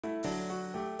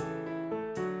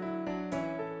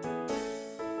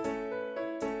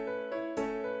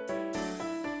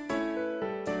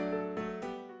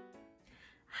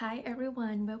Hi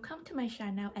everyone, welcome to my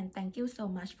channel and thank you so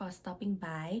much for stopping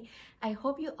by. I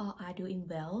hope you all are doing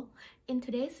well. In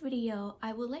today's video,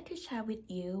 I would like to share with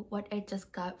you what I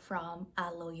just got from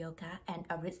Aloyoga and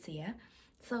Aritzia.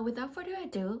 So without further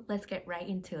ado, let's get right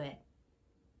into it.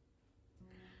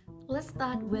 Let's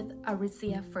start with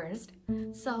Aritzia first.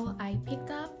 So I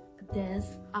picked up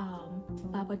this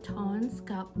Barbertone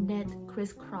Scalp Knit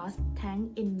Crisscross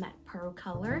Tank in matte pearl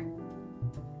color.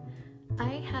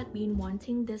 I had been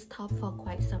wanting this top for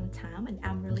quite some time and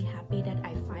I'm really happy that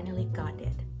I finally got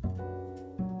it.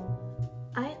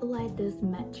 I like this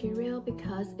material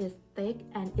because it's thick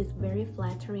and it's very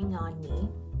flattering on me.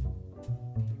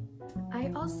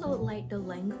 I also like the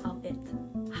length of it.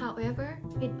 However,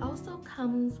 it also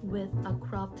comes with a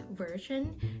cropped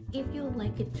version if you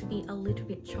like it to be a little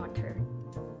bit shorter.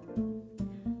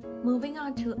 Moving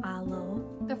on to Alo,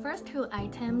 the first two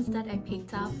items that I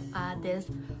picked up are this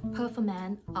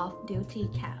Performance of Duty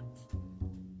caps.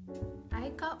 I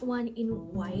got one in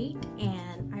white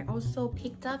and I also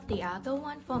picked up the other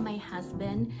one for my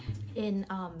husband in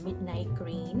midnight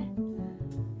green.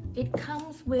 It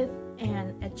comes with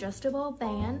an adjustable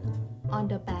band on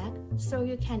the back so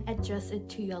you can adjust it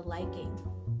to your liking.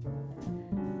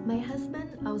 My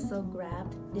husband also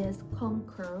grabbed this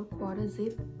Conquer quarter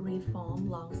zip reform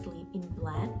long sleeve in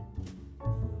black.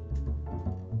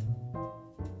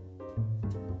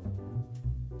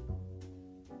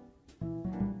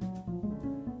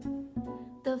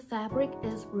 The fabric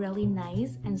is really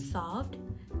nice and soft.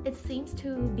 It seems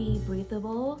to be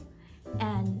breathable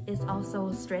and is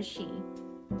also stretchy.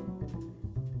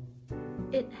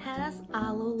 It has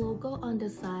Alo logo on the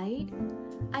side.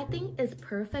 I think it's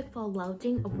perfect for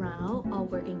lounging around or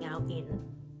working out in.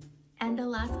 And the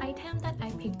last item that I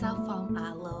picked up from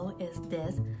Alo is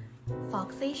this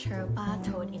Foxy Sherpa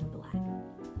tote in black.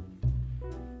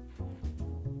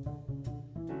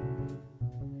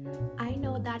 I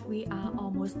know that we are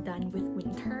almost done with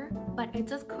winter, but I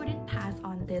just couldn't pass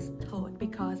on this tote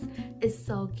because it's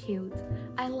so cute.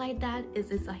 I like that it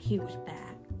is a huge bag.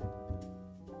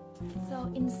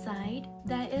 So inside,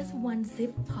 there is one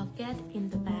zip pocket in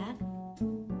the back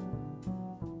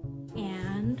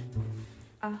and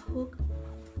a hook.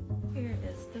 Here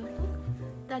is the hook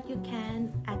that you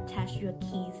can attach your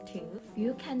keys to.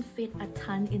 You can fit a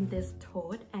ton in this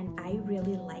tote and I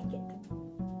really like it.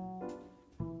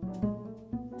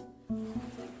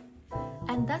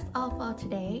 And that's all for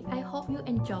today. I hope you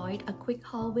enjoyed a quick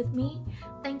haul with me.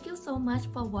 Thank you so much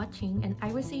for watching and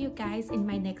I will see you guys in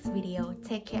my next video.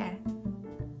 Take care.